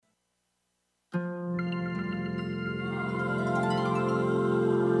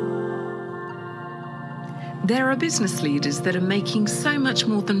There are business leaders that are making so much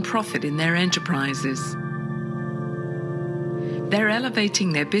more than profit in their enterprises. They're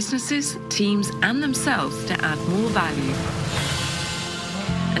elevating their businesses, teams, and themselves to add more value.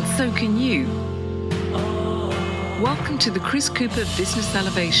 And so can you. Welcome to the Chris Cooper Business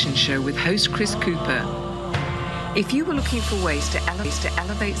Elevation Show with host Chris Cooper. If you were looking for ways to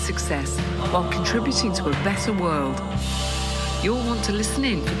elevate success while contributing to a better world, you'll want to listen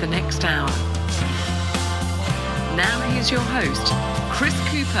in for the next hour. Now here's your host, Chris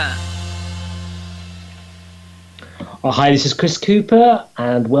Cooper. Oh, hi, this is Chris Cooper,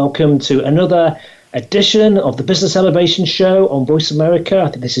 and welcome to another edition of the Business Elevation Show on Voice America. I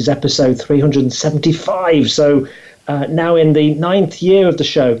think this is episode 375, so now in the 9th year of the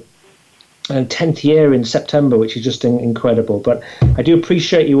show, and 10th year in September, which is just incredible. But I do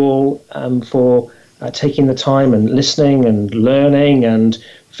appreciate you all for taking the time and listening and learning and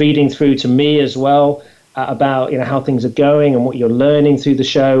feeding through to me as well about how things are going and what you're learning through the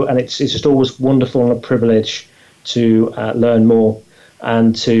show. And it's just always wonderful and a privilege to learn more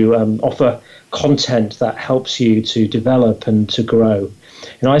and to offer content that helps you to develop and to grow.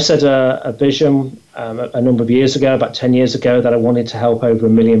 I set a vision a number of years ago, about 10 years ago, that I wanted to help over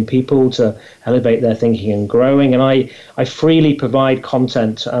 1 million people to elevate their thinking and growing. And I freely provide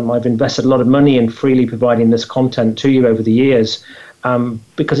content. I've invested a lot of money in freely providing this content to you over the years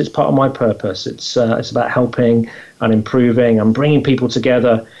because it's part of my purpose. It's about helping and improving and bringing people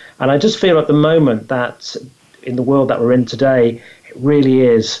together. And I just feel at the moment that in the world that we're in today, it really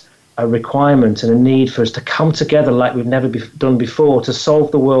is a requirement and a need for us to come together like we've never done before to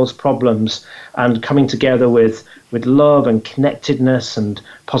solve the world's problems, and coming together with love and connectedness and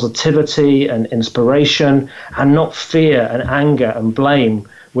positivity and inspiration, and not fear and anger and blame,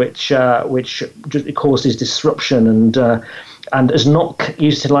 which just causes disruption and is not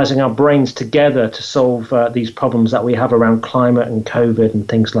utilizing our brains together to solve these problems that we have around climate and COVID and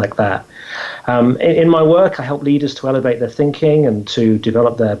things like that. In my work, I help leaders to elevate their thinking and to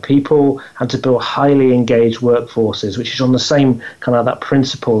develop their people and to build highly engaged workforces, which is on the same kind of that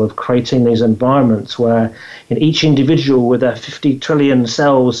principle of creating these environments where each individual with their 50 trillion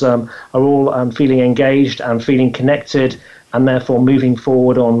cells are all feeling engaged and feeling connected, and therefore moving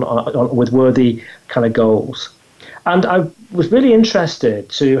forward on with worthy kind of goals. And I was really interested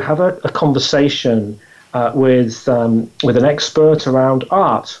to have a conversation with an expert around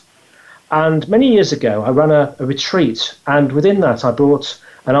art. And many years ago, I ran a retreat, and within that, I brought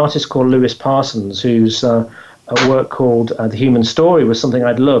an artist called Lewis Parsons, whose work called The Human Story was something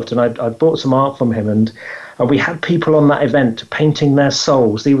I'd loved, and I bought some art from him, and we had people on that event painting their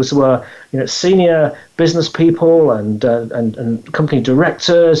souls. These were senior business people and company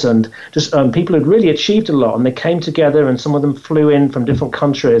directors and just people who'd really achieved a lot, and they came together, and some of them flew in from different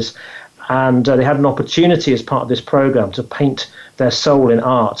countries, and they had an opportunity as part of this program to paint their soul in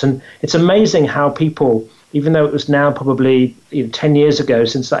art. And it's amazing how people, even though it was now probably 10 years ago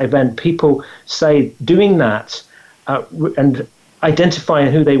since that event, people say doing that and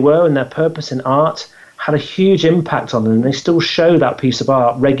identifying who they were and their purpose in art had a huge impact on them, and they still show that piece of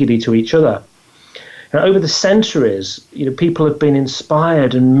art regularly to each other. And over the centuries, people have been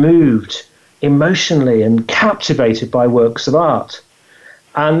inspired and moved emotionally and captivated by works of art.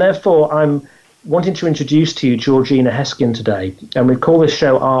 And therefore, I'm wanting to introduce to you Georgina Heskin today, and we call this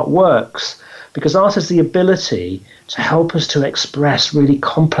show Art Works, because art has the ability to help us to express really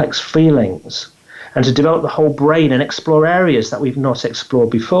complex feelings and to develop the whole brain and explore areas that we've not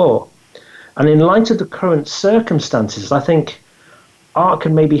explored before. And in light of the current circumstances, I think art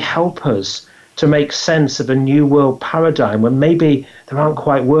can maybe help us to make sense of a new world paradigm when maybe there aren't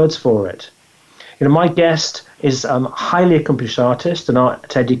quite words for it. My guest is a highly accomplished artist, an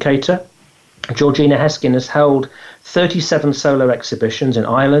art educator. Georgina Heskin has held 37 solo exhibitions in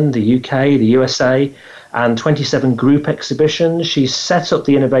Ireland, the UK, the USA, and 27 group exhibitions. She's set up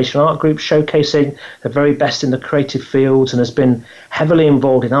the Innovation Art Group, showcasing the very best in the creative fields, and has been heavily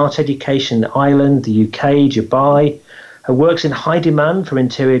involved in art education in Ireland, the UK, Dubai. Her work's in high demand for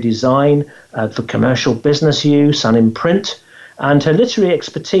interior design, for commercial business use, and in print. And her literary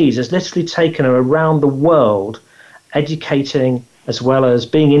expertise has literally taken her around the world, educating as well as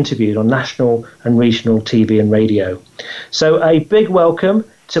being interviewed on national and regional TV and radio. So a big welcome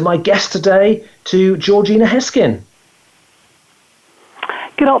to my guest today, to Georgina Heskin.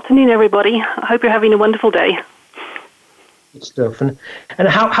 Good afternoon, everybody. I hope you're having a wonderful day. Good stuff. And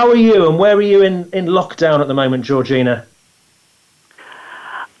how are you, and where are you in lockdown at the moment, Georgina?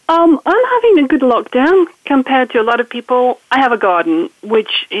 I'm having a good lockdown compared to a lot of people. I have a garden,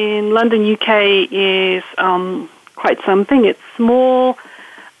 which in London, UK is quite something. It's small.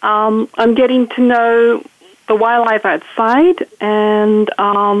 I'm getting to know the wildlife outside, and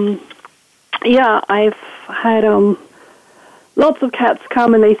I've had lots of cats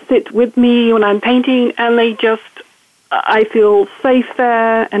come and they sit with me when I'm painting, and I feel safe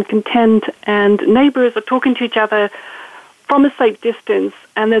there and content, and neighbors are talking to each other from a safe distance,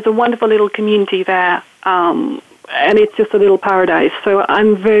 and there's a wonderful little community there, and it's just a little paradise. So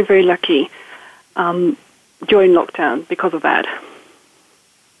I'm very, very lucky during lockdown because of that.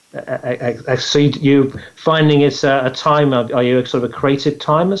 So you finding it's a time, are you sort of a creative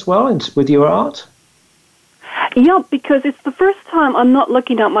time as well with your art? Yeah, because it's the first time I'm not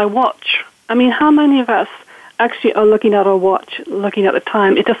looking at my watch. I mean, how many of us actually are looking at our watch, looking at the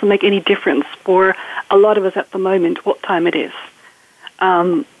time? It doesn't make any difference for a lot of us at the moment what time it is,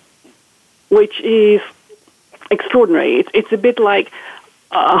 which is extraordinary. It's a bit like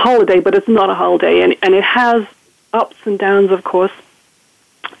a holiday, but it's not a holiday, and it has ups and downs, of course.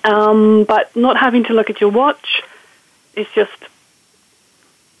 But not having to look at your watch is just,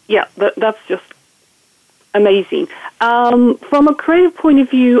 that's just amazing. From a creative point of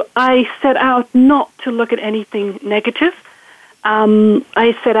view, I set out not to look at anything negative.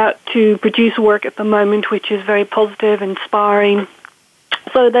 I set out to produce work at the moment which is very positive, inspiring.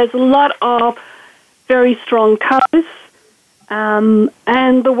 So there's a lot of very strong colors,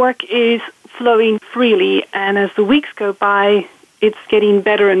 and the work is flowing freely, and as the weeks go by, it's getting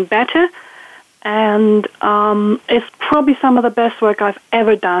better and better, and it's probably some of the best work I've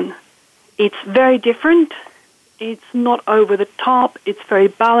ever done. It's very different. It's not over the top. It's very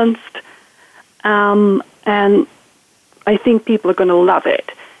balanced, and I think people are going to love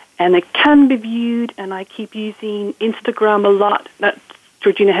it. And it can be viewed, and I keep using Instagram a lot. That's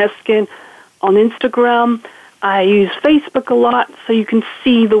Georgina Heskin on Instagram. I use Facebook a lot, so you can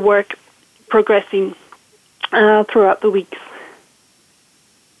see the work progressing throughout the weeks.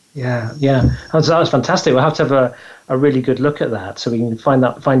 Yeah, that's fantastic. We'll have to have a really good look at that, so we can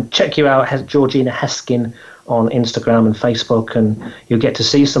check you out, Georgina Heskin, on Instagram and Facebook, and you'll get to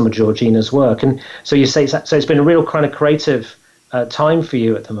see some of Georgina's work. And so you say, so it's been a real kind of creative time for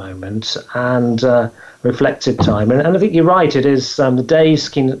you at the moment, and reflective time. And I think you're right. It is the days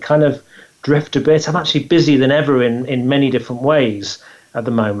can kind of drift a bit. I'm actually busier than ever in many different ways at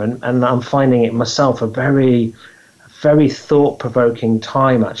the moment, and I'm finding it myself a very thought-provoking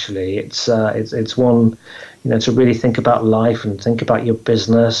time. Actually, it's one, to really think about life and think about your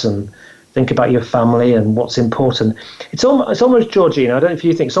business and think about your family and what's important. It's almost, Georgina, I don't know if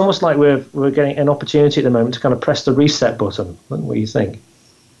you think, it's almost like we're getting an opportunity at the moment to kind of press the reset button. What do you think?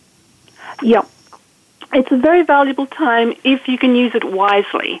 Yeah, it's a very valuable time if you can use it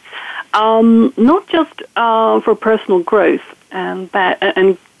wisely, not just for personal growth and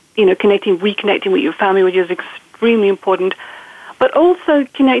reconnecting with your family, which is extremely important, but also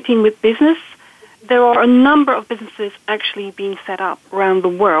connecting with business. There are a number of businesses actually being set up around the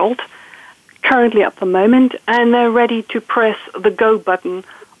world currently at the moment, and they're ready to press the go button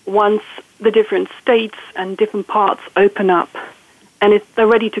once the different states and different parts open up, and they're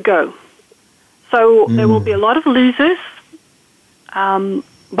ready to go. So there will be a lot of losers,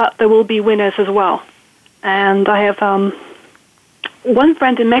 but there will be winners as well. And I have one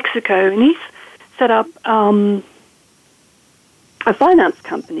friend in Mexico, and he's set up a finance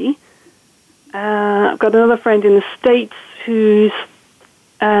company. I've got another friend in the States who's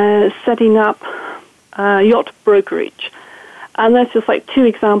setting up yacht brokerage. And that's just like two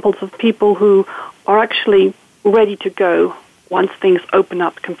examples of people who are actually ready to go once things open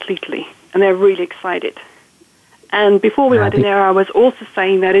up completely. And they're really excited. And before we went in there, I was also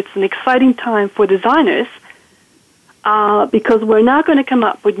saying that it's an exciting time for designers because we're now going to come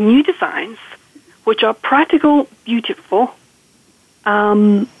up with new designs which are practical, beautiful,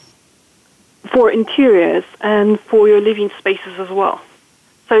 for interiors and for your living spaces as well.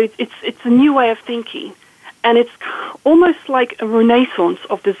 So it's a new way of thinking, and it's almost like a renaissance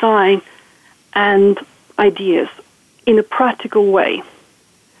of design and ideas in a practical way.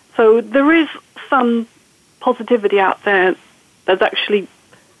 So there is some positivity out there that's actually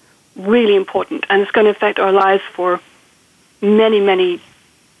really important, and it's going to affect our lives for many, many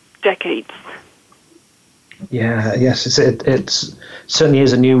decades. Yes, it's certainly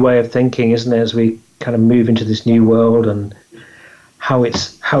is a new way of thinking, isn't it? As we kind of move into this new world, and how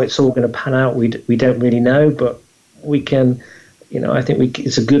it's all going to pan out, we don't really know, but we can, I think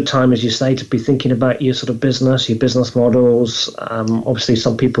it's a good time, as you say, to be thinking about your sort of business, your business models. Obviously,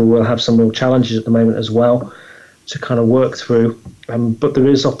 some people will have some real challenges at the moment as well to kind of work through, but there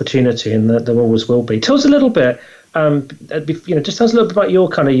is opportunity, and there always will be. Tell us a little bit, just tell us a little bit about your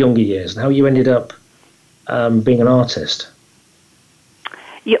kind of younger years and how you ended up being an artist.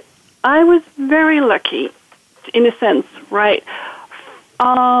 Yep, I was very lucky. in a sense, right?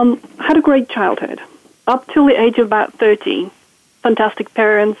 Had a great childhood. Up till the age of about 13, fantastic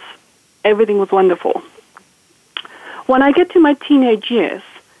parents, everything was wonderful. When I get to my teenage years,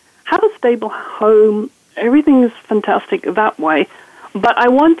 have a stable home, everything is fantastic that way, but I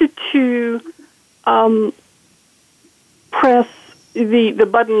wanted to press the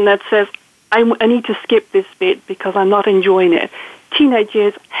button that says, I need to skip this bit because I'm not enjoying it. Teenage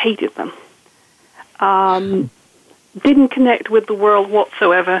years, hated them. Didn't connect with the world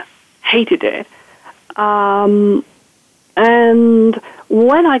whatsoever, hated it. And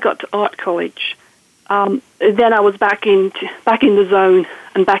when I got to art college, then I was back in the zone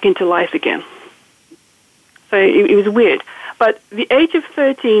and back into life again. So it was weird. But the age of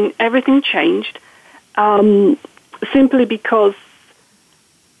 13, everything changed, simply because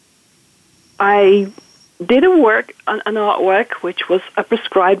I did an artwork, which was a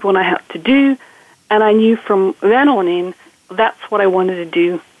prescribed one I had to do, and I knew from then on in, that's what I wanted to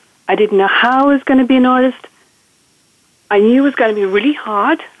do. I didn't know how I was going to be an artist. I knew it was going to be really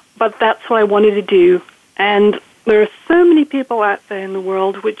hard, but that's what I wanted to do. And there are so many people out there in the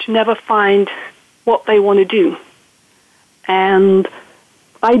world which never find what they want to do. And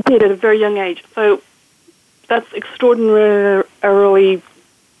I did at a very young age. So that's extraordinarily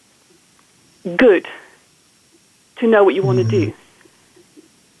good to know what you want to do.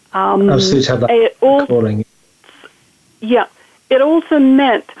 Absolutely, have that calling. Yeah. It also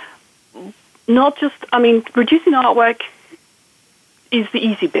meant not just, producing artwork is the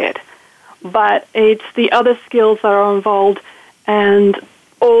easy bit, but it's the other skills that are involved and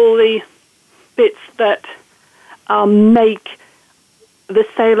all the bits that make the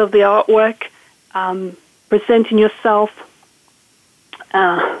sale of the artwork, presenting yourself,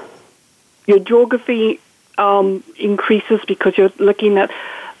 your geography increases because you're looking at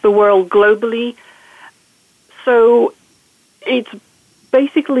the world globally. So it's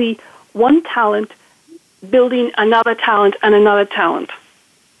basically one talent building another talent and another talent.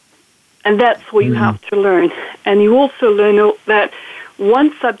 And that's what you have to learn. And you also learn that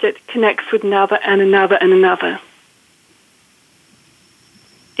one subject connects with another and another and another.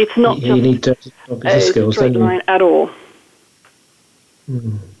 It's not you need to a skills, straight line at all.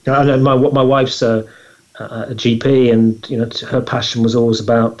 I know my wife's a GP, and her passion was always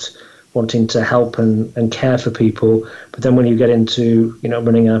about wanting to help and care for people. But then when you get into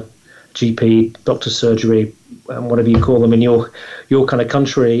running a GP, doctor's surgery, whatever you call them in your kind of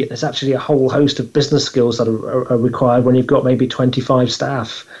country, there's actually a whole host of business skills that are required when you've got maybe 25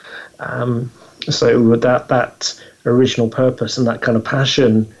 staff. So with that original purpose and that kind of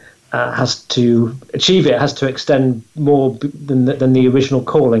passion has to achieve it, has to extend more than the original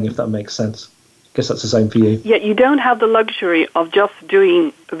calling, if that makes sense. I guess that's the same for you. Yeah, you don't have the luxury of just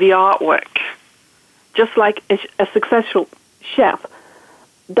doing the artwork. Just like a successful chef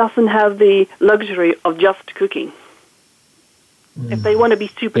doesn't have the luxury of just cooking. If they want to be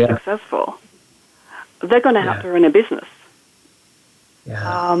super successful, they're going to have to run a business.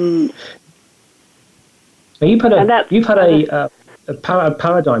 Yeah. You've had a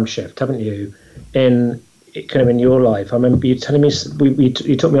paradigm shift, haven't you, in your life? I remember you telling me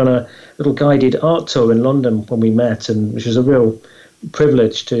you took me on a little guided art tour in London when we met, and which was a real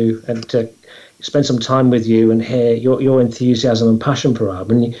privilege to spend some time with you and hear your enthusiasm and passion for art.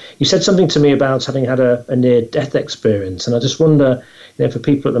 And you said something to me about having had a near-death experience, and I just wonder, for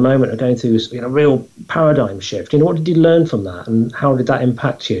people at the moment who are going through this, real paradigm shift, what did you learn from that, and how did that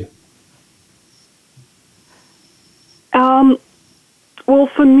impact you? Well,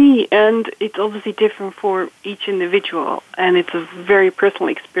 for me, and it's obviously different for each individual, and it's a very personal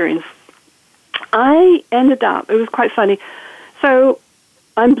experience. I ended up, it was quite funny. So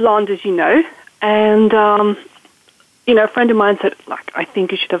I'm blonde, as you know, and, a friend of mine said, I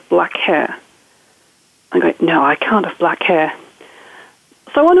think you should have black hair. I go, no, I can't have black hair.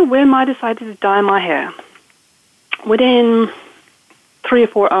 So on a whim, I decided to dye my hair. Within 3 or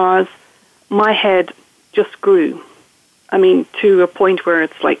 4 hours, my head just grew. To a point where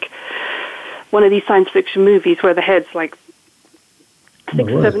it's like one of these science fiction movies where the head's like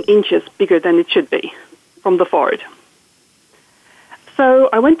 6 or 7 inches bigger than it should be from the forehead. So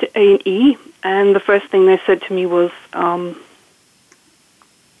I went to A&E, and the first thing they said to me was,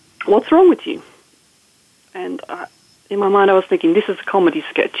 what's wrong with you? And in my mind I was thinking, this is a comedy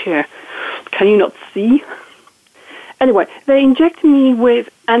sketch here. Can you not see? Anyway, they injected me with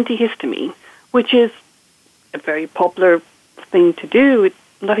antihistamine, which is a very popular thing to do.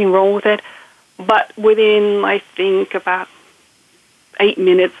 Nothing wrong with it. But within, I think, about 8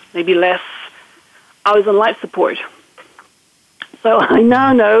 minutes, maybe less, I was on life support. So I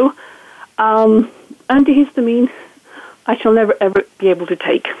now know, and antihistamine I shall never, ever be able to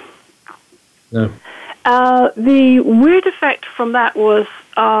take. No. The weird effect from that was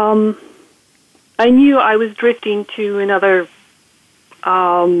I knew I was drifting to another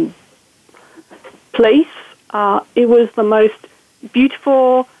place. It was the most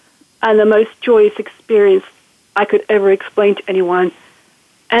beautiful and the most joyous experience I could ever explain to anyone.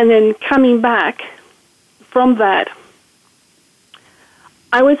 And then coming back from that,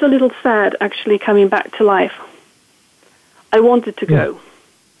 I was a little sad, actually, coming back to life. I wanted to go.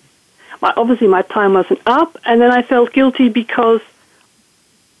 Obviously, my time wasn't up, and then I felt guilty because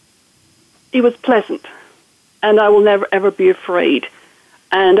it was pleasant, and I will never, ever be afraid.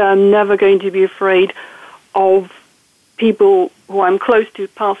 And I'm never going to be afraid of people who I'm close to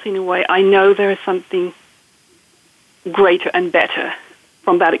passing away. I know there is something greater and better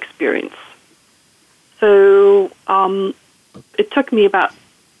from that experience. So it took me about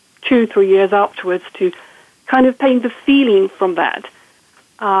 2-3 years afterwards to kind of paint the feeling from that.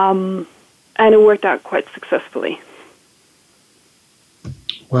 And it worked out quite successfully.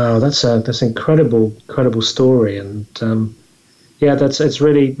 Wow, that's incredible story, and it's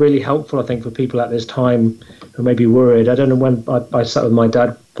really helpful, I think, for people at this time who may be worried. I don't know, when I sat with my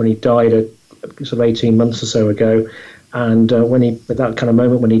dad when he died sort of 18 months or so ago, and when he, at that kind of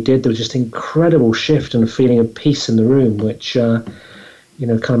moment when he did, there was just incredible shift and a feeling of peace in the room, which kind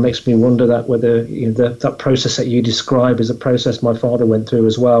of makes me wonder that whether that process that you describe is a process my father went through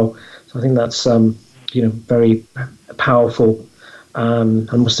as well. So I think that's very powerful. And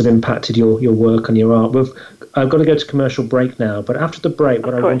must have impacted your work and your art. I've got to go to commercial break now, but after the break,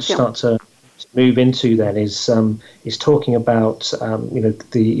 what I want to start to move into then is talking about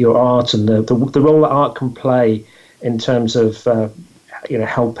your art and the role that art can play in terms of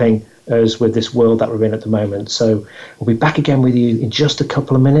helping us with this world that we're in at the moment. So we'll be back again with you in just a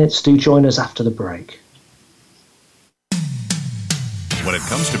couple of minutes. Do join us after the break. When it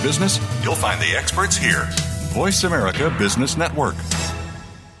comes to business, you'll find the experts here. Voice America Business Network.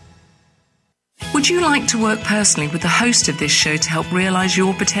 Would you like to work personally with the host of this show to help realize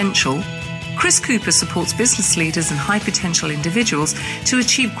your potential? Chris Cooper supports business leaders and high potential individuals to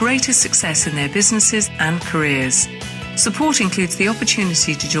achieve greater success in their businesses and careers. Support includes the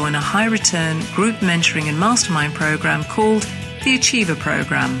opportunity to join a high return group mentoring and mastermind program called the Achiever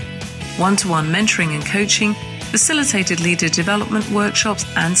Program. One-to-one mentoring and coaching, facilitated leader development workshops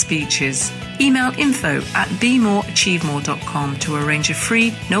and speeches. Email info@bemoreachievemore.com to arrange a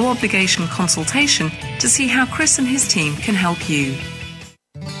free, no-obligation consultation to see how Chris and his team can help you.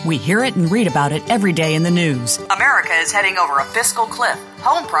 We hear it and read about it every day in the news. America is heading over a fiscal cliff.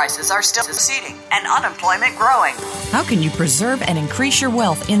 Home prices are still receding and unemployment growing. How can you preserve and increase your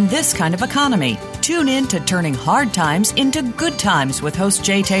wealth in this kind of economy? Tune in to Turning Hard Times into Good Times with host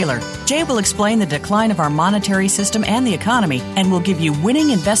Jay Taylor. Jay will explain the decline of our monetary system and the economy, and will give you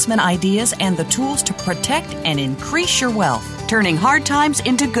winning investment ideas and the tools to protect and increase your wealth. Turning Hard Times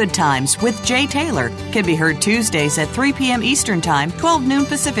into Good Times with Jay Taylor can be heard Tuesdays at 3 p.m. Eastern Time, 12 noon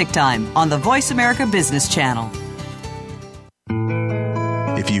Pacific Time on the Voice America Business Channel.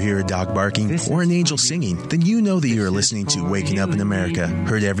 If you hear a dog barking or an angel singing, then you know that you are listening to Waking Up in America.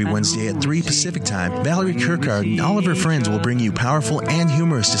 Heard every Wednesday at 3 Pacific Time, Valerie Kirkard and all of her friends will bring you powerful and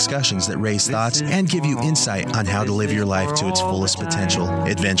humorous discussions that raise thoughts and give you insight on how to live your life to its fullest potential.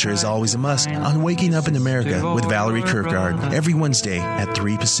 Adventure is always a must on Waking Up in America with Valerie Kirkard every Wednesday at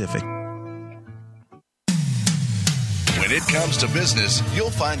 3 Pacific. When it comes to business, you'll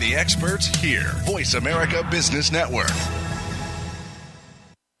find the experts here. Voice America Business Network.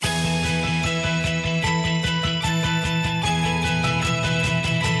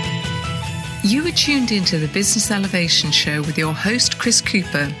 You are tuned into the Business Elevation Show with your host, Chris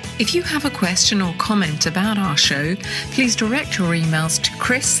Cooper. If you have a question or comment about our show, please direct your emails to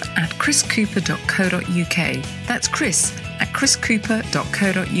chris@chriscooper.co.uk. That's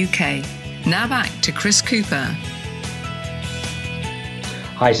chris@chriscooper.co.uk. Now back to Chris Cooper.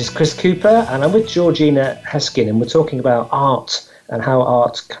 Hi, this is Chris Cooper, and I'm with Georgina Heskin, and we're talking about art and how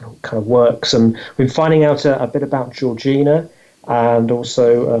art kind of works. And we've been finding out a bit about Georgina and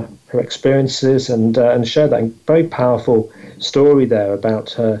also her experiences, and share that very powerful story there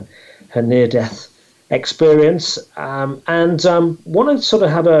about her near-death experience. Want to sort of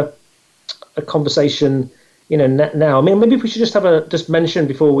have a conversation, now. I mean, maybe we should just mention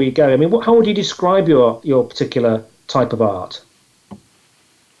before we go. I mean, how would you describe your particular type of art?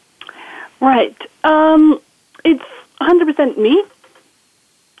 Right. It's 100% me.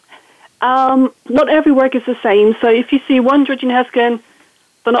 Not every work is the same. So if you see one Georgina Heskin,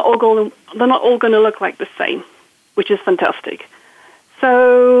 they're not all going to look like the same, which is fantastic.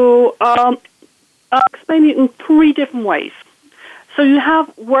 So I'll explain it in three different ways. So you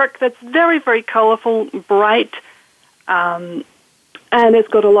have work that's very, very colorful, bright, and it's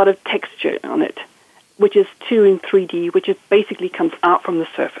got a lot of texture on it, which is 2 in 3D, which is basically comes out from the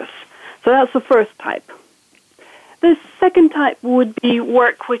surface. So that's the first type. The second type would be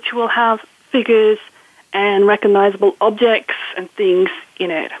work which will have figures and recognizable objects and things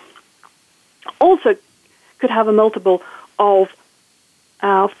in it. Also could have a multiple of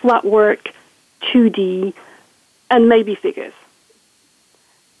flat work, 2D, and maybe figures.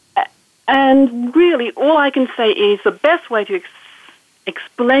 And really, all I can say is the best way to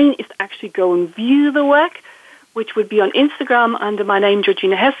explain is to actually go and view the work, which would be on Instagram under my name,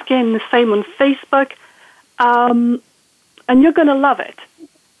 Georgina Heskin, the same on Facebook. And you're going to love it.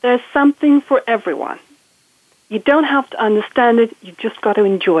 There's something for everyone. You don't have to understand it. You've just got to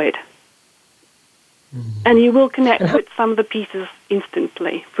enjoy it. Mm-hmm. And you will connect with some of the pieces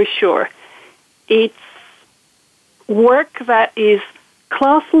instantly, for sure. It's work that is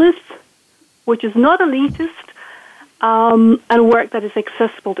classless, which is not elitist, and work that is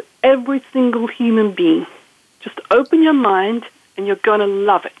accessible to every single human being. Just open your mind, and you're going to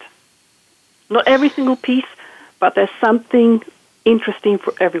love it. Not every single piece, but there's something interesting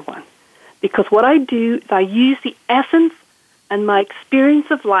for everyone. Because what I do is I use the essence and my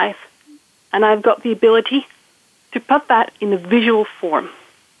experience of life, and I've got the ability to put that in a visual form.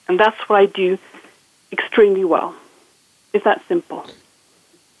 And that's what I do extremely well. It's that simple.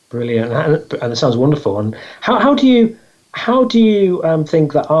 Brilliant, and it sounds wonderful. And how do you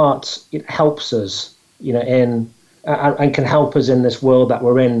think that art helps us, in and can help us in this world that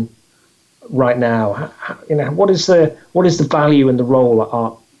we're in right now? What is the value and the role that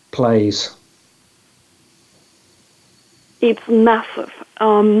art plays? It's massive.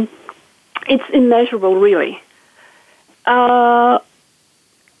 It's immeasurable, really.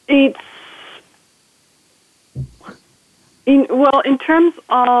 It's in terms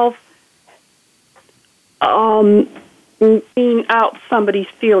of being out somebody's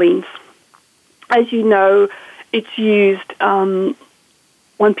feelings. As you know, it's used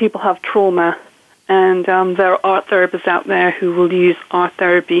when people have trauma, and there are art therapists out there who will use art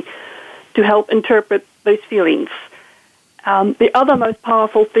therapy to help interpret those feelings. The other most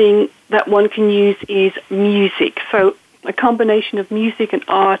powerful thing that one can use is music. So a combination of music and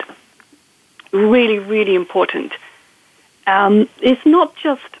art, really, really important. It's not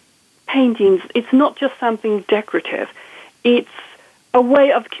just paintings. It's not just something decorative. It's a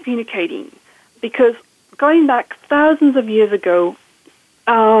way of communicating. Because going back thousands of years ago,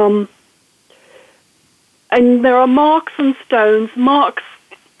 and there are marks on stones, marks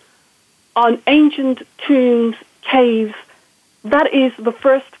on ancient tombs, caves. That is the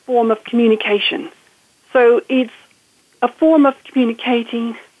first form of communication. So it's a form of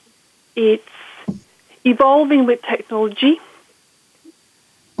communicating. It's evolving with technology.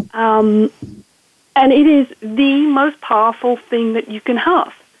 And it is the most powerful thing that you can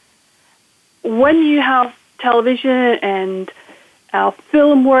have. When you have television and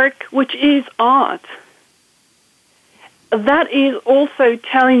film work, which is art, that is also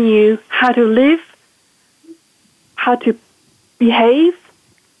telling you how to live, how to behave,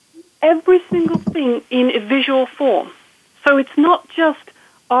 every single thing in a visual form. So it's not just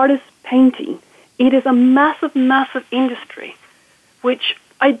artist painting. It is a massive, massive industry, which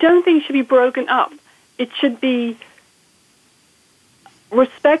I don't think should be broken up. It should be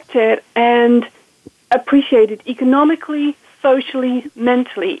respected and appreciated economically, socially,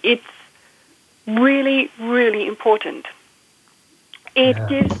 mentally. It's really, really important. It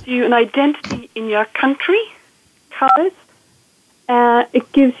gives you an identity in your country, colors.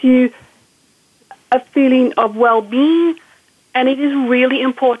 It gives you a feeling of well-being, and it is really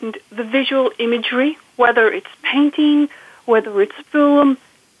important. The visual imagery, whether it's painting, whether it's film,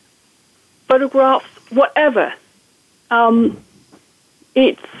 photographs, whatever,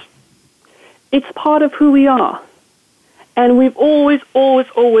 it's part of who we are. And we've always,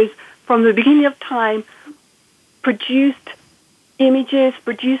 from the beginning of time, produced images,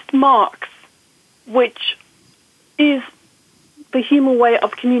 produced marks, which is the human way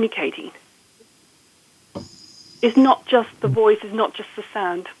of communicating. It's not just the voice, it's not just the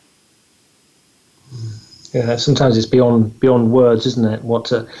sound. Yeah, sometimes it's beyond words, isn't it?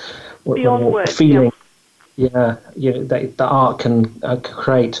 What words, feeling? Yeah, that art can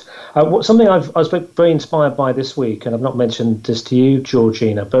create. Something I was very inspired by this week, and I've not mentioned this to you,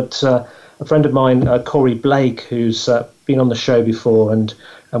 Georgina, but a friend of mine, Corey Blake, who's been on the show before and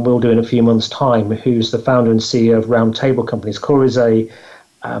will do in a few months' time, who's the founder and CEO of Round Table Companies. Corey's a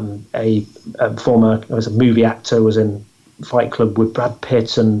former, was a movie actor, was in Fight Club with Brad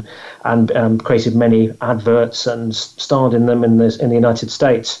Pitt and created many adverts and starred in them in the United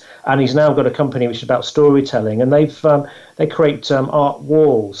States. And he's now got a company which is about storytelling, and they create art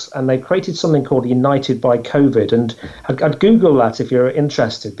walls, and they've created something called United by COVID. And I'd Google that if you're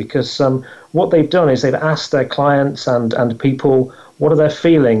interested, because what they've done is they've asked their clients and people what are their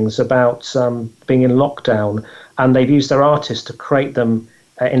feelings about being in lockdown, and they've used their artists to create them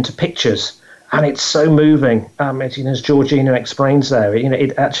into pictures. And it's so moving, as Georgina explains there.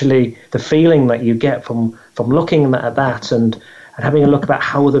 It actually, the feeling that you get from looking at that and having a look about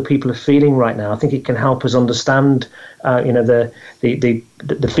how other people are feeling right now, I think it can help us understand, the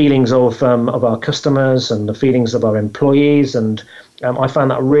feelings of our customers and the feelings of our employees. And I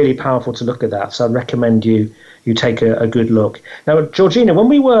found that really powerful to look at that. So I recommend you take a good look. Now, Georgina, when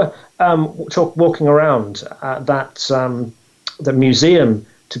we were walking around at the museum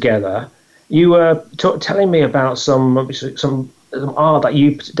together, you were telling me about some art that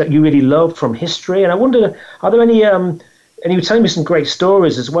you really love from history, and I wonder, are there any? And you were telling me some great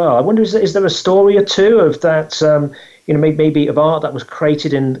stories as well. I wonder, is there a story or two of that? Maybe of art that was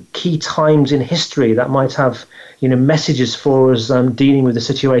created in key times in history that might have messages for us dealing with the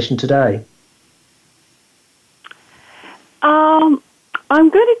situation today. I'm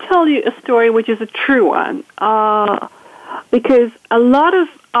going to tell you a story which is a true one, because a lot of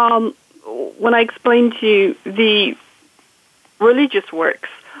when I explained to you the religious works,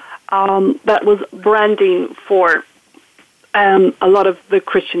 that was branding for a lot of the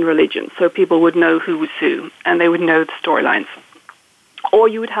Christian religion, so people would know who was who, and they would know the storylines. Or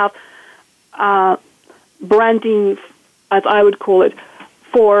you would have branding, as I would call it,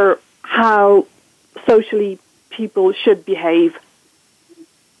 for how socially people should behave,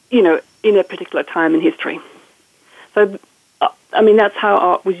 in a particular time in history. So, that's how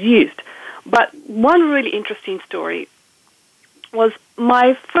art was used. But one really interesting story was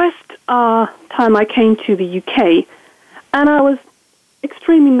my first time I came to the UK, and I was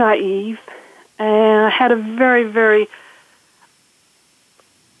extremely naive, and I had a very, very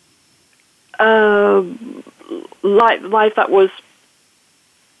life that was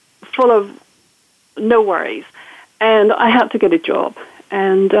full of no worries, and I had to get a job.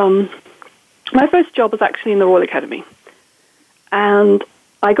 And my first job was actually in the Royal Academy. And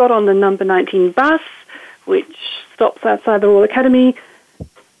I got on the number 19 bus, which stops outside the Royal Academy,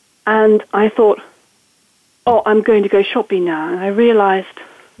 and I thought, I'm going to go shopping now. And I realized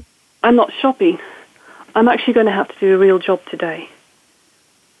I'm not shopping. I'm actually going to have to do a real job today.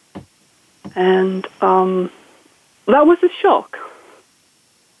 And that was a shock.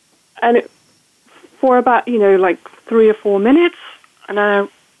 And for about, 3 or 4 minutes, and I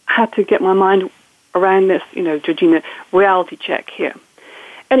had to get my mind around this, Georgina, reality check here.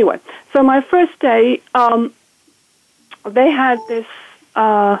 Anyway, so my first day, they had this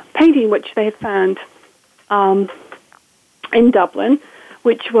painting which they had found in Dublin,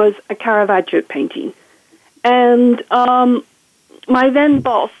 which was a Caravaggio painting. And my then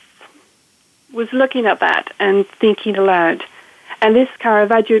boss was looking at that and thinking aloud. And this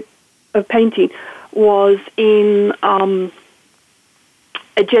Caravaggio painting was in a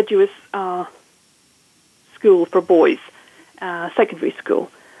Jesuit school for boys, secondary school,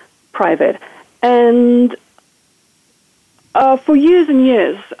 private. And for years and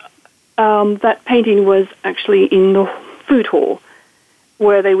years, that painting was actually in the food hall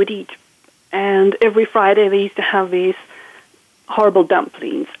where they would eat. And every Friday they used to have these horrible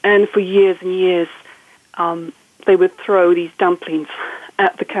dumplings. And for years and years, they would throw these dumplings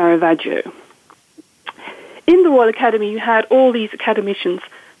at the Caravaggio. In the Royal Academy, you had all these academicians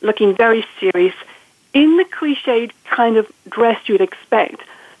looking very serious in the cliched kind of dress you'd expect.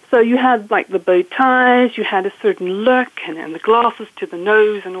 So you had the bow ties, you had a certain look, and the glasses to the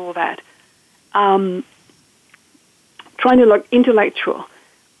nose and all that. Trying to look intellectual.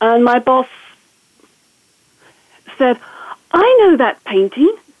 And my boss said, I know that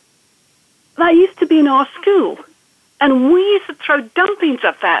painting. That used to be in our school. And we used to throw dumplings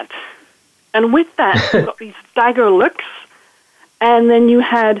at that. And with that, you got these dagger looks. And then you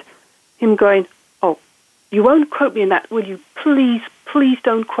had him going, you won't quote me on that, will you? Please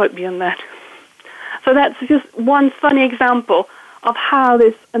don't quote me on that. So that's just one funny example of how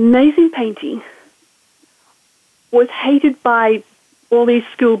this amazing painting was hated by all these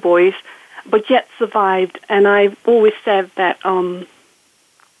schoolboys, but yet survived. And I've always said that all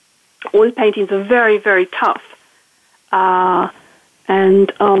these paintings are very, very tough.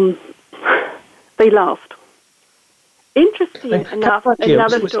 And they last. Interesting enough,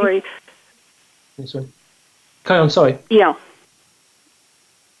 another story. Carry on, sorry. Yeah.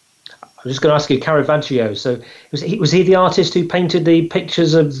 was just going to ask you, Caravaggio. So was he the artist who painted the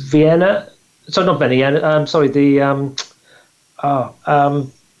pictures of Vienna? Sorry, not Vienna. Sorry,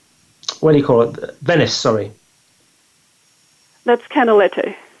 what do you call it? Venice. Sorry. That's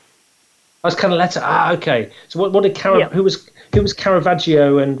Canaletto. That's Canaletto. Ah, okay. So what did who was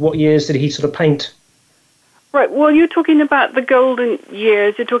Caravaggio, and what years did he sort of paint? Right. Well, you're talking about the golden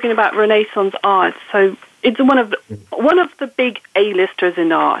years. You're talking about Renaissance art. So it's one of the big A-listers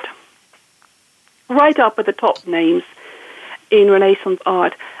in art. Right up at the top names in Renaissance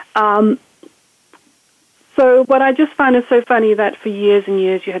art. So what I just found is so funny that for years and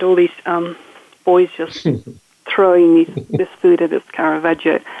years you had all these boys just throwing this food at this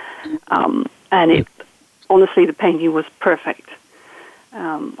Caravaggio. And it, honestly, the painting was perfect.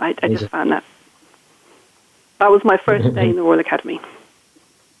 I just found that. That was my first day in the Royal Academy.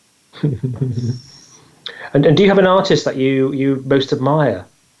 And do you have an artist that you most admire?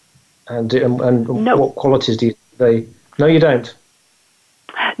 And no. What qualities do they? No, you don't.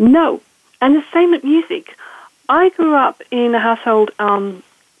 No, and the same with music. I grew up in a household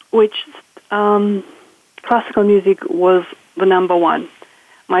which classical music was the number one.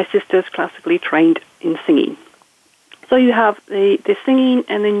 My sister's classically trained in singing. So you have the singing,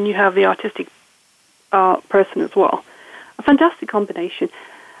 and then you have the artistic person as well. A fantastic combination.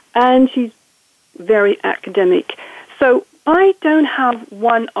 And she's very academic. So I don't have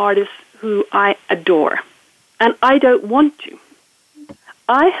one artist who I adore, and I don't want to.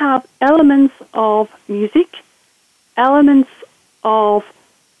 I have elements of music, elements of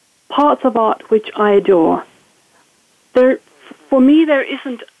parts of art which I adore. For me, there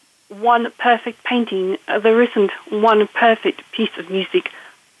isn't one perfect painting. There isn't one perfect piece of music.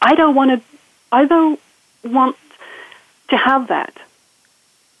 I don't want to have that.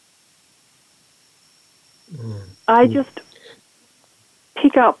 I just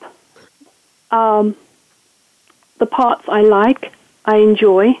pick up the parts I like, I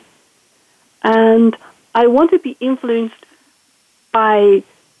enjoy, and I want to be influenced by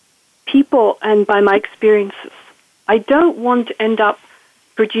people and by my experiences. I don't want to end up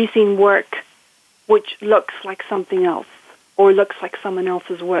producing work which looks like something else or looks like someone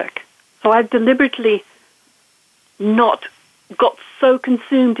else's work. So I've deliberately not got so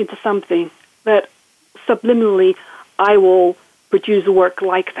consumed into something that subliminally I will produce a work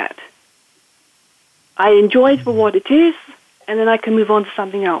like that. I enjoy it for what it is, and then I can move on to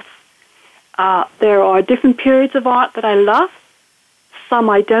something else. There are different periods of art that I love. Some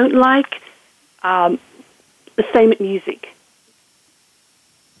I don't like. The same with music.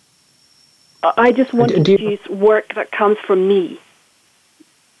 I just want to produce work that comes from me.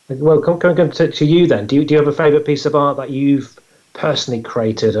 Well, coming to you then, do you have a favourite piece of art that you've personally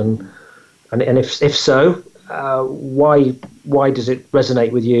created, and if so, why does it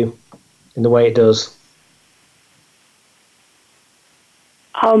resonate with you in the way it does?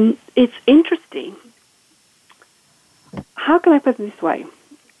 It's interesting. How can I put it this way?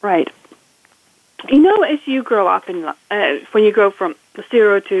 Right. You know, as you grow up when you go from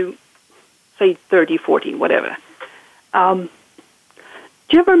 0 to, say, 30, 40, whatever, do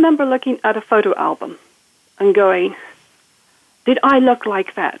you ever remember looking at a photo album and going, did I look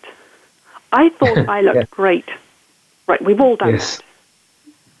like that? I thought I looked great. Right, we've all done that.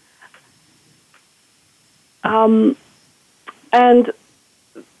 And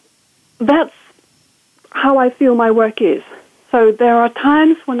that's how I feel my work is. So there are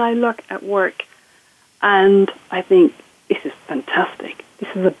times when I look at work and I think, this is fantastic. This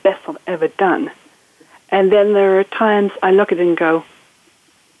is the best I've ever done. And then there are times I look at it and go,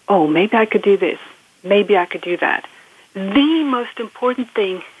 oh, maybe I could do this. Maybe I could do that. The most important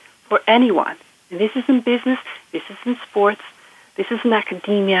thing for anyone, and this is in business, this is in sports, this is in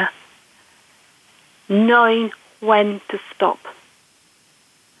academia, knowing when to stop.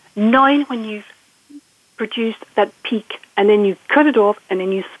 Knowing when you've produced that peak, and then you cut it off, and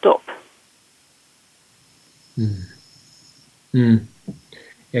then you stop. Yeah,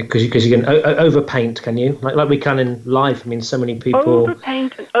 because you can overpaint, can you? Like we can in life. I mean, so many people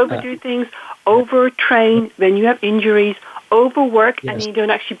overpaint and overdo things, overtrain. Then you have injuries. Overwork, and you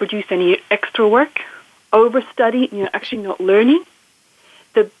don't actually produce any extra work. Overstudy, and you're actually not learning.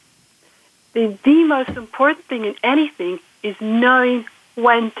 The most important thing in anything is knowing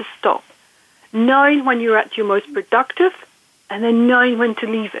when to stop, knowing when you're at your most productive, and then knowing when to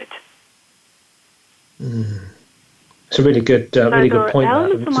leave it. It's a really good point. There are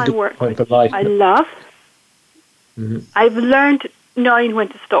elements of my work point for life. I love. I've learned knowing when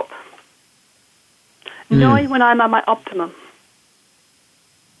to stop, knowing when I'm at my optimum.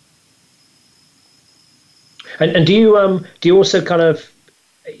 And do you also kind of,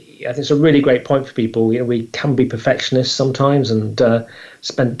 think it's a really great point for people. We can be perfectionists sometimes and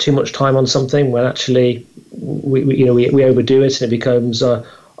spend too much time on something when actually we overdo it and it becomes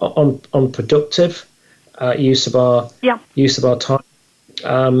unproductive use of our time.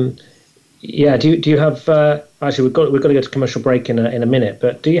 Do you have actually we've got to go to commercial break in a minute,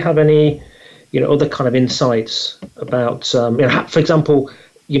 but do you have any other kind of insights about for example,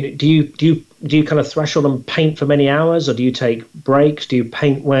 do you kind of threshold and paint for many hours, or do you take breaks? Do you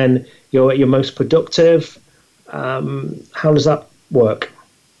paint when you're at your most productive? How does that work?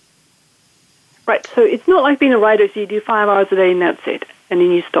 Right, so it's not like being a writer, so you do 5 hours a day and that's it, and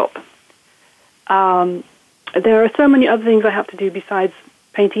then you stop. There are so many other things I have to do besides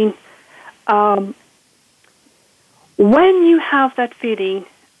painting. When you have that feeling,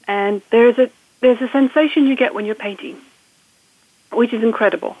 and there's a sensation you get when you're painting, which is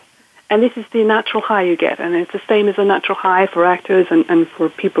incredible. And this is the natural high you get, and it's the same as a natural high for actors and for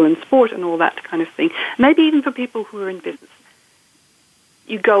people in sport and all that kind of thing. Maybe even for people who are in business.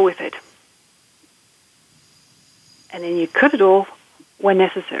 You go with it. And then you cut it off when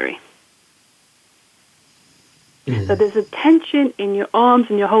necessary. Mm. So there's a tension in your arms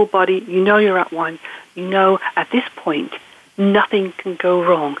and your whole body. You know you're at one. You know at this point nothing can go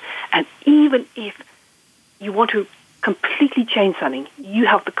wrong. And even if you want to completely change something, you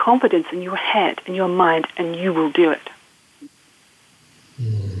have the confidence in your head and your mind, and you will do it.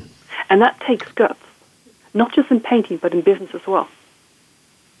 Mm. And that takes guts, not just in painting, but in business as well.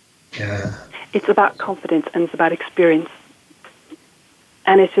 Yeah. It's about confidence and it's about experience.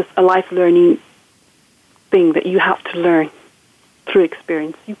 And it's just a life learning thing that you have to learn through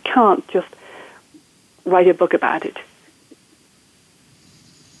experience. You can't just write a book about it.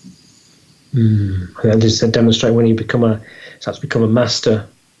 And just to demonstrate when you start to become a master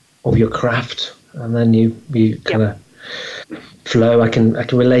of your craft, and then you kind of flow. I can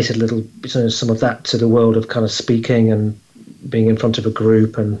relate a little some of that to the world of kind of speaking and being in front of a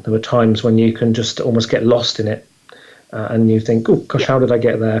group. And there were times when you can just almost get lost in it, and you think, "Oh gosh, how did I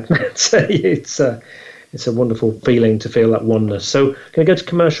get there?" It's a wonderful feeling to feel that oneness. So, going to go to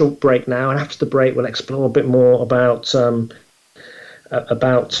commercial break now, and after the break, we'll explore a bit more about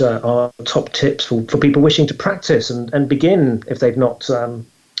our top tips for people wishing to practice and begin if they've not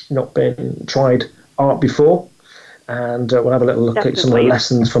been tried art before. And we'll have a little look at some of the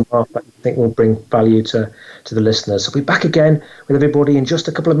lessons from art that I think will bring value to the listeners. So we'll be back again with everybody in just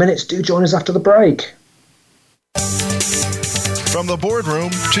a couple of minutes. Do join us after the break. From the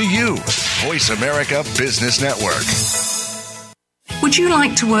boardroom to you, Voice America Business Network. Would you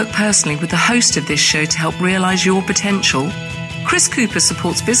like to work personally with the host of this show to help realize your potential? Chris Cooper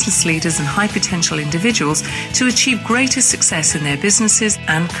supports business leaders and high-potential individuals to achieve greater success in their businesses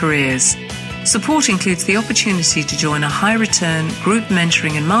and careers. Support includes the opportunity to join a high-return group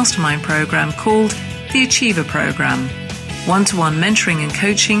mentoring and mastermind program called the Achiever Program, one-to-one mentoring and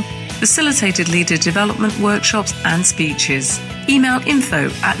coaching, facilitated leader development workshops and speeches. Email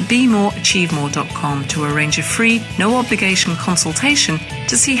info@bemoreachievemore.com to arrange a free, no-obligation consultation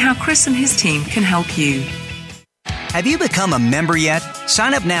to see how Chris and his team can help you. Have you become a member yet?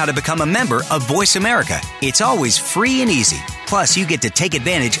 Sign up now to become a member of Voice America. It's always free and easy. Plus, you get to take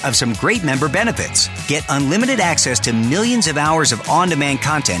advantage of some great member benefits. Get unlimited access to millions of hours of on-demand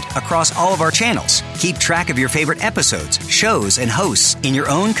content across all of our channels. Keep track of your favorite episodes, shows, and hosts in your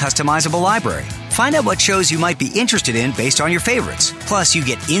own customizable library. Find out what shows you might be interested in based on your favorites. Plus, you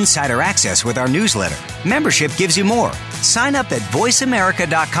get insider access with our newsletter. Membership gives you more. Sign up at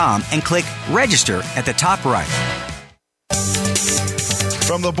voiceamerica.com and click register at the top right.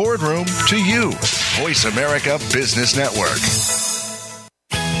 From the boardroom to you, Voice America Business Network.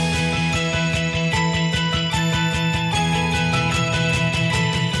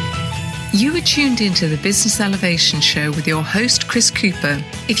 You are tuned into the Business Elevation Show with your host, Chris Cooper.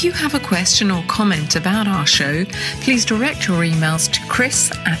 If you have a question or comment about our show, please direct your emails to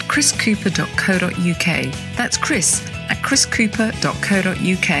chris@chriscooper.co.uk. That's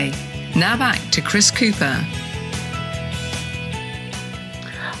chris@chriscooper.co.uk. Now back to Chris Cooper.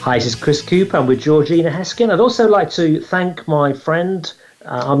 Hi, this is Chris Cooper. I'm with Georgina Heskin. I'd also like to thank my friend,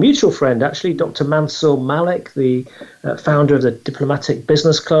 our mutual friend, actually, Dr. Mansour Malik, the founder of the Diplomatic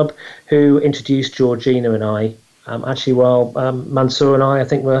Business Club, who introduced Georgina and I. While Mansour and I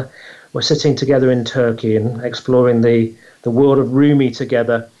think we're sitting together in Turkey and exploring the world of Rumi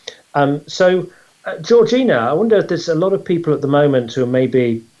together. Georgina, I wonder if there's a lot of people at the moment who are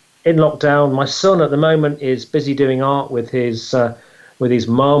maybe in lockdown. My son at the moment is busy doing art with his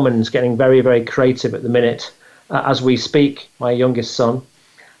mum and is getting very, very creative at the minute as we speak, my youngest son.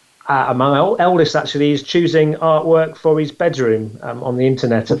 my eldest actually is choosing artwork for his bedroom on the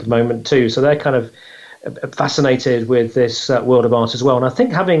internet at the moment too. So they're kind of fascinated with this world of art as well. And I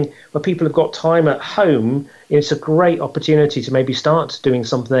think where people have got time at home, it's a great opportunity to maybe start doing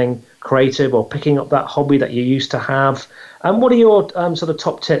something creative or picking up that hobby that you used to have. And what are your sort of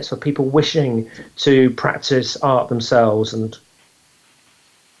top tips for people wishing to practice art themselves? And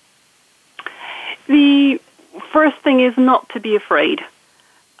the first thing is not to be afraid.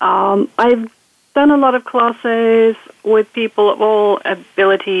 I've done a lot of classes with people of all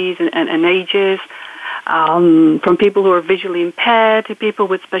abilities and ages, from people who are visually impaired to people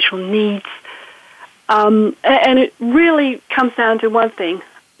with special needs. And it really comes down to one thing.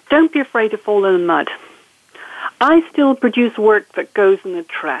 Don't be afraid to fall in the mud. I still produce work that goes in the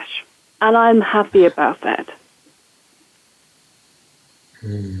trash, and I'm happy about that.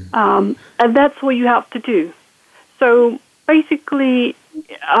 And that's what you have to do. So basically,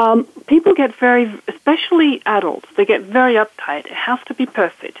 people get especially adults, they get very uptight. It has to be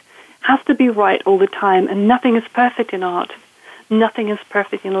perfect. It has to be right all the time, and nothing is perfect in art. Nothing is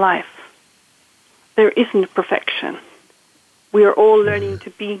perfect in life. There isn't perfection. We are all learning to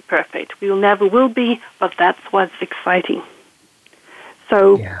be perfect. We never will be, but that's what's exciting.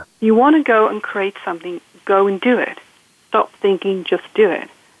 So you want to go and create something, go and do it. Stop thinking, just do it.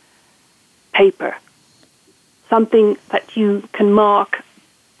 Paper. Something that you can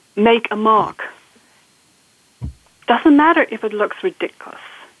make a mark. Doesn't matter if it looks ridiculous.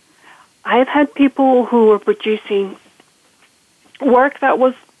 I've had people who were producing work that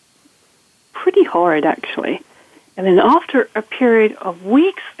was pretty hard, actually. And then after a period of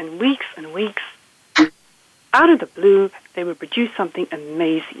weeks and weeks and weeks, out of the blue, they would produce something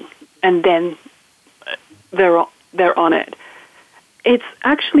amazing. And then they're on it. It's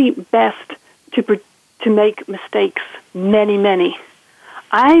actually best to make mistakes, many.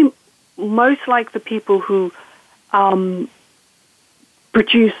 I most like the people who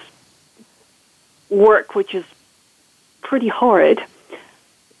produce work which is pretty hard,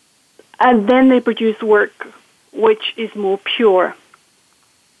 and then they produce work which is more pure.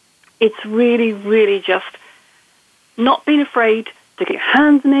 It's really just not being afraid to get your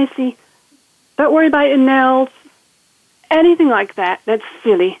hands messy. Don't worry about your nails. Anything like that, that's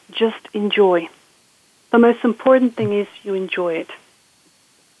silly. Just enjoy. The most important thing is you enjoy it.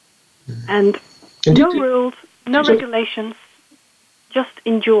 And no rules, no regulations. Just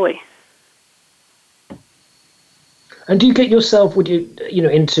enjoy. And do you get yourself,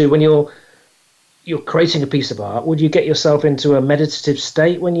 into when you're creating a piece of art, would you get yourself into a meditative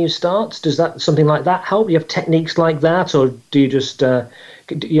state when you start? Does something like that help? You have techniques like that, or do you just do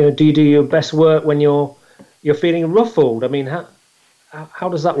you do your best work when you're feeling ruffled? I mean, how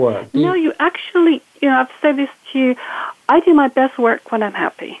does that work? You actually, I've said this to you. I do my best work when I'm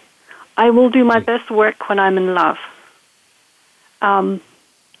happy. I will do my best work when I'm in love.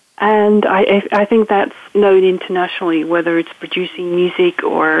 And I think that's known internationally, whether it's producing music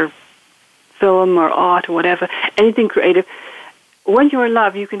or film or art or whatever, anything creative. When you're in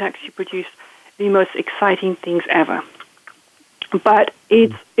love, you can actually produce the most exciting things ever. But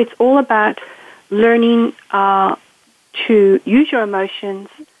it's all about learning to use your emotions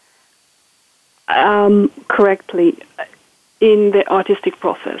correctly in the artistic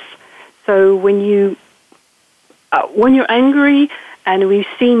process. So when you're angry, and we've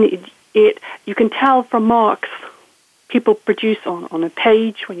seen it, you can tell from marks people produce on a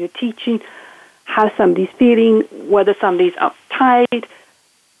page when you're teaching how somebody's feeling, whether somebody's uptight.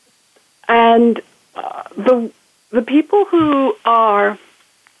 And the people who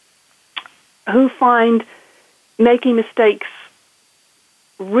find making mistakes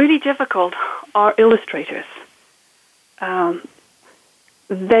really difficult are illustrators.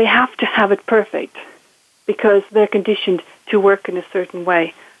 They have to have it perfect because they're conditioned to work in a certain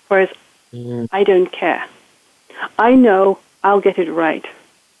way, whereas I don't care. I know I'll get it right.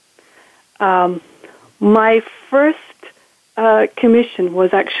 My first commission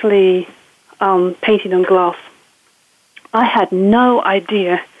was actually painting on glass. I had no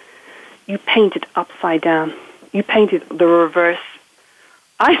idea you painted upside down. You painted the reverse.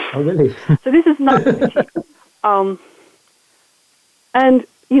 Oh, really? So this is not cheap. And,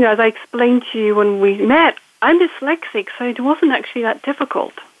 as I explained to you when we met, I'm dyslexic, so it wasn't actually that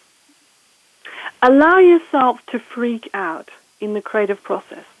difficult. Allow yourself to freak out in the creative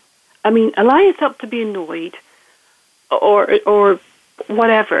process. I mean, allow yourself to be annoyed or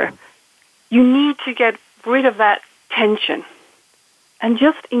whatever. You need to get rid of that tension and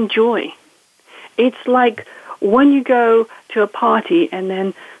just enjoy. It's like when you go to a party and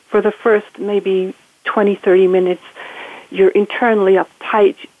then for the first maybe 20, 30 minutes, you're internally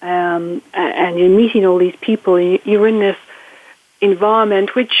uptight, and you're meeting all these people. You're in this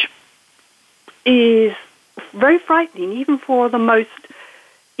environment which is very frightening, even for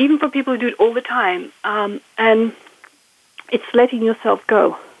people who do it all the time. And it's letting yourself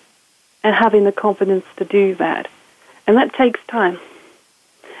go and having the confidence to do that. And that takes time.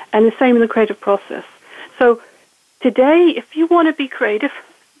 And the same in the creative process. So today, if you want to be creative,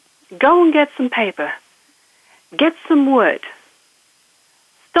 go and get some paper. Get some wood.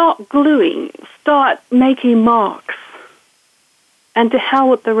 Start gluing. Start making marks. And to hell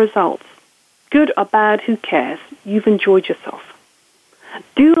with the results. Good or bad, who cares? You've enjoyed yourself.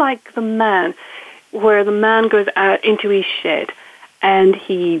 Do like the man, where the man goes out into his shed and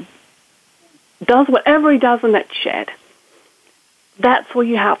he does whatever he does in that shed. That's what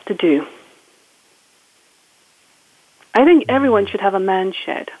you have to do. I think everyone should have a man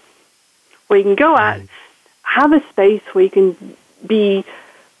shed where you can go out, have a space where you can be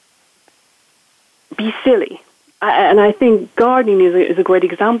silly. And I think gardening is a great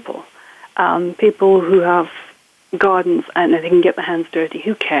example. People who have gardens and they can get their hands dirty,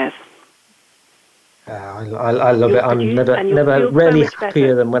 who cares? I love it. I'm never really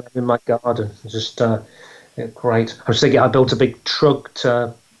happier than when I'm in my garden. Just great. I was thinking I built a big truck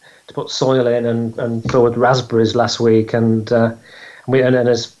to put soil in and fill with raspberries last week, and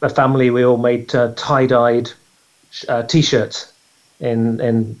as a family we all made tie-dyed T-shirts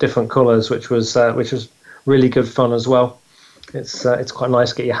in different colours, which was really good fun as well. It's quite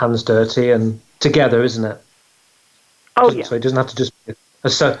nice to get your hands dirty and together, isn't it? Oh yeah. So it doesn't have to just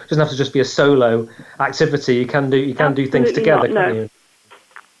be a solo activity. You can do things together, can't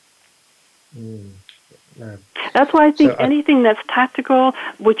you? No. That's why I think anything that's tactical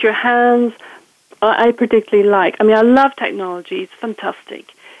with your hands, I particularly like. I mean, I love technology; it's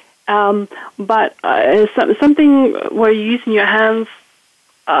fantastic. But something where you're using your hands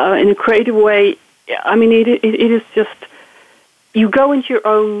in a creative way. I mean, it is just you go into your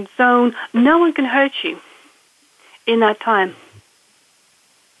own zone. No one can hurt you in that time.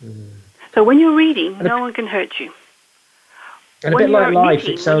 So when you're reading, no one can hurt you. And a bit like life,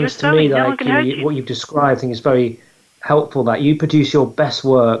 it sounds to me like what you've described, I think is very helpful, that you produce your best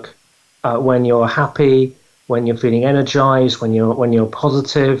work when you're happy, when you're feeling energized, when you're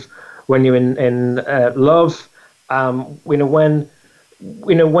positive, when you're in love, when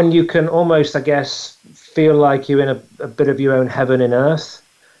you can almost, I guess, feel like you're in a bit of your own heaven in earth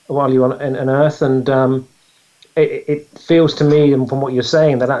while you're on earth. And it feels to me, and from what you're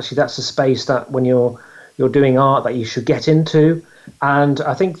saying, that actually that's a space that when you're doing art that you should get into. And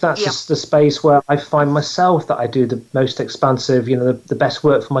I think that's just the space where I find myself that I do the most expansive, the best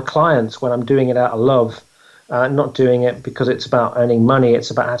work for my clients when I'm doing it out of love, not doing it because it's about earning money.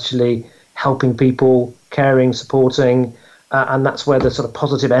 It's about actually helping people, caring, supporting, and that's where the sort of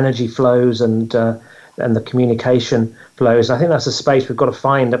positive energy flows and the communication flows. I think that's a space we've got to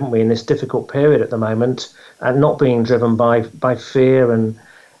find, haven't we, in this difficult period at the moment, and not being driven by fear and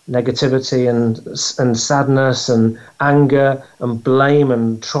negativity and sadness and anger and blame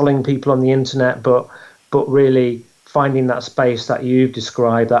and trolling people on the internet, but really finding that space that you've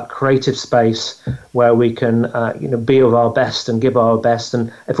described, that creative space where we can be of our best and give our best.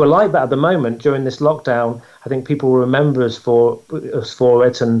 And if we're like that at the moment during this lockdown, I think people will remember us for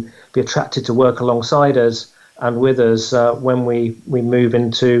it and be attracted to work alongside us and with us when we move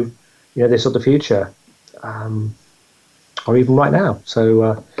into this other future. Or even right now. So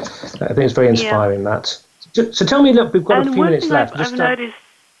I think it's very inspiring, that. So tell me, look, we've got a few minutes left. I've noticed,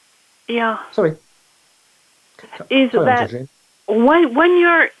 Sorry. Is that when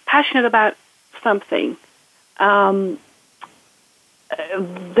you're passionate about something, that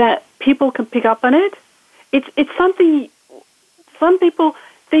people can pick up on it, it's something, some people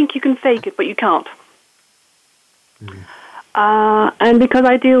think you can fake it, but you can't. And because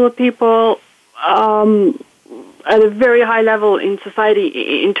I deal with people at a very high level in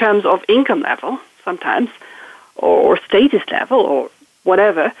society in terms of income level sometimes, or status level, or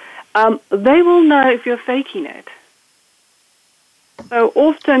whatever, they will know if you're faking it. So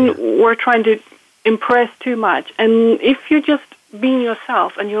often we're trying to impress too much. And if you're just being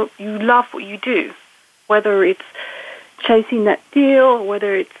yourself and you love what you do, whether it's chasing that deal,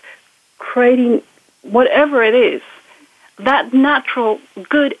 whether it's creating whatever it is, that natural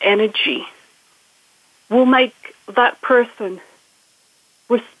good energy will make that person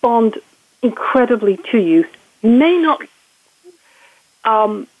respond incredibly to you. You may not,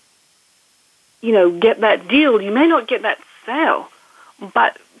 get that deal. You may not get that sale,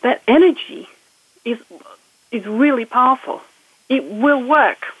 but that energy is really powerful. It will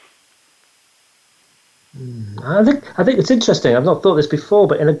work. I think it's interesting. I've not thought this before,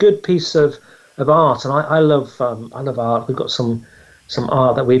 but in a good piece of art, and I love art. We've got some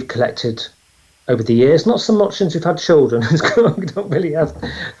art that we've collected over the years. Not so much since we've had children. We don't really have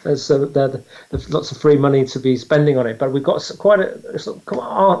there's lots of free money to be spending on it, but we've got quite a sort of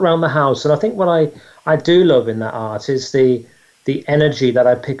art around the house. And I think what I do love in that art is the energy that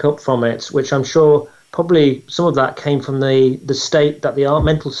I pick up from it, which I'm sure probably some of that came from the state that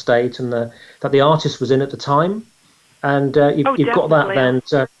mental state and that the artist was in at the time. And you've got that then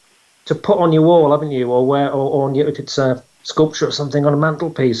to put on your wall, haven't you, or on your, if it's a sculpture or something on a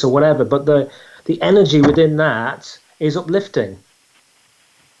mantelpiece or whatever. But the energy within that is uplifting.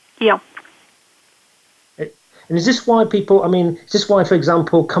 Yeah. And is this why is this why, for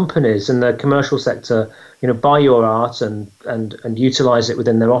example, companies in the commercial sector, buy your art and utilize it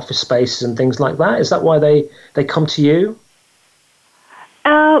within their office spaces and things like that? Is that why they come to you?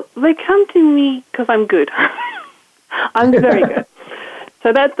 They come to me because I'm good. I'm very good.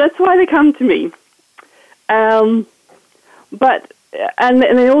 So that's why they come to me. But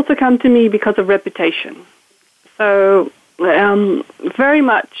they also come to me because of reputation. So very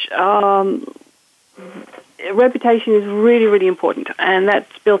much reputation is really, really important, and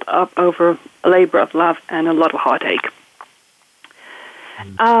that's built up over a labor of love and a lot of heartache.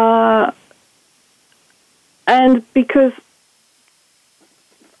 And because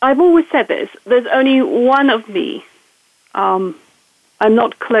I've always said this, there's only one of me. I'm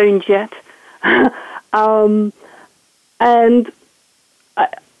not cloned yet. And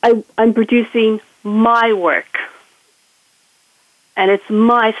I'm producing my work. And it's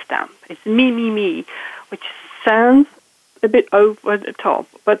my stamp. It's me, which sounds a bit over the top,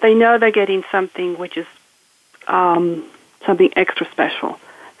 but they know they're getting something which is something extra special.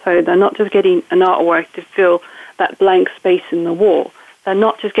 So they're not just getting an artwork to fill that blank space in the wall. They're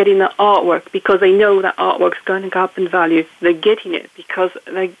not just getting the artwork because they know that artwork's going to go up in value. They're getting it because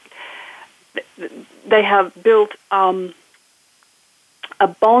they have built a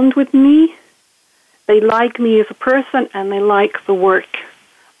bond with me. They like me as a person and they like the work,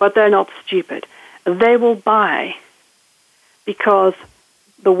 but they're not stupid. They will buy because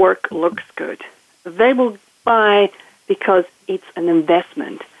the work looks good. They will buy because it's an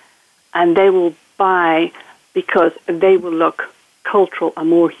investment, and they will buy because they will look cultural and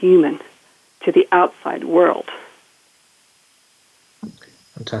more human to the outside world.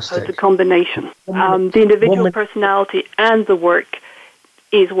 Fantastic. So it's a combination. The individual personality and the work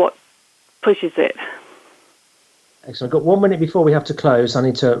is what pushes it. Excellent. I've got 1 minute before we have to close. I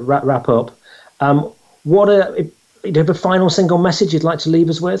need to wrap up. Do you have a final single message you'd like to leave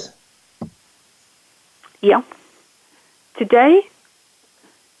us with? Yeah. Today,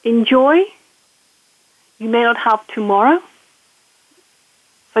 enjoy. You may not have tomorrow.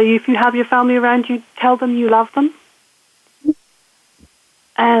 So if you have your family around you, tell them you love them.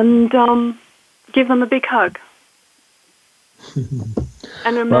 And give them a big hug.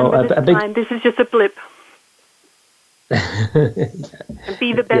 And remember this is just a blip. And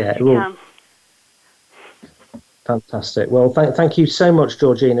be the best you can. Fantastic. Well, thank you so much,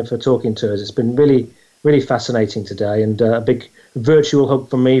 Georgina, for talking to us. It's been really, really fascinating today, and a big virtual hug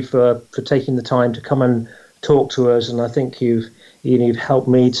from me for taking the time to come and talk to us. And I think you've helped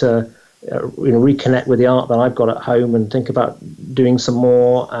me to reconnect with the art that I've got at home and think about doing some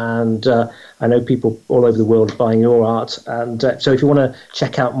more. And I know people all over the world are buying your art. And so if you want to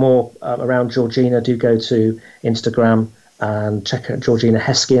check out more around Georgina, do go to Instagram and check out Georgina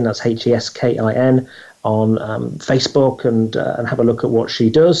Heskin, that's Heskin, on Facebook, and have a look at what she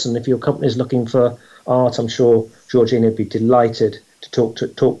does. And if your company is looking for art, I'm sure Georgina would be delighted to talk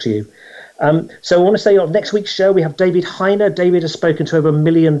to you. So I want to say on next week's show, we have David Heiner. David has spoken to over 1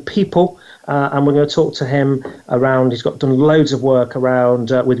 million people, and we're going to talk to him around, he's done loads of work around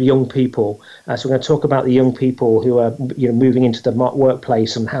with young people. So we're going to talk about the young people who are moving into the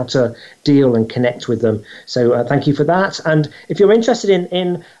workplace and how to deal and connect with them. So thank you for that. And if you're interested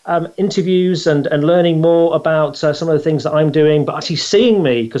in interviews and learning more about some of the things that I'm doing, but actually seeing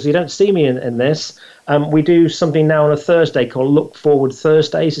me, because you don't see me in this, we do something now on a Thursday called Look Forward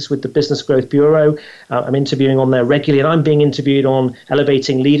Thursdays. It's with the Business Growth Bureau. I'm interviewing on there regularly, and I'm being interviewed on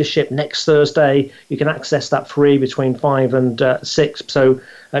elevating leadership next Thursday. You can access that free between 5 and 6. So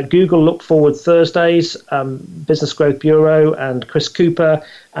Google Look Forward Thursdays, Business Growth Bureau, and Chris Cooper,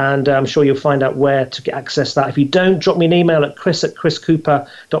 and I'm sure you'll find out where to access that. If you don't, drop me an email at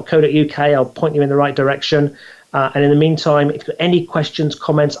chris@chriscooper.co.uk. I'll point you in the right direction. And in the meantime, if you've got any questions,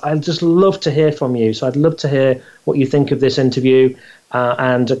 comments, I'd just love to hear from you. So I'd love to hear what you think of this interview.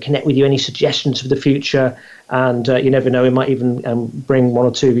 and connect with you, any suggestions for the future. And you never know, we might even bring one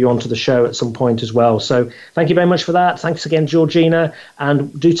or two of you onto the show at some point as well. So thank you very much for that. Thanks again, Georgina,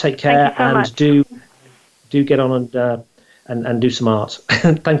 and do take care, and do get on and do some art.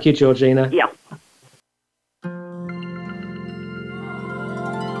 Thank you, Georgina. Yeah.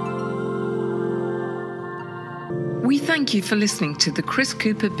 We thank you for listening to the Chris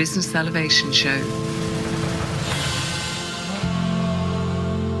Cooper Business Elevation Show.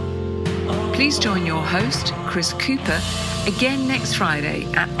 Please join your host, Chris Cooper, again next Friday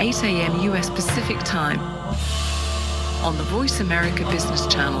at 8 a.m. US Pacific Time on the Voice America Business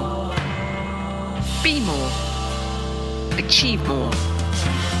Channel. Be more. Achieve more.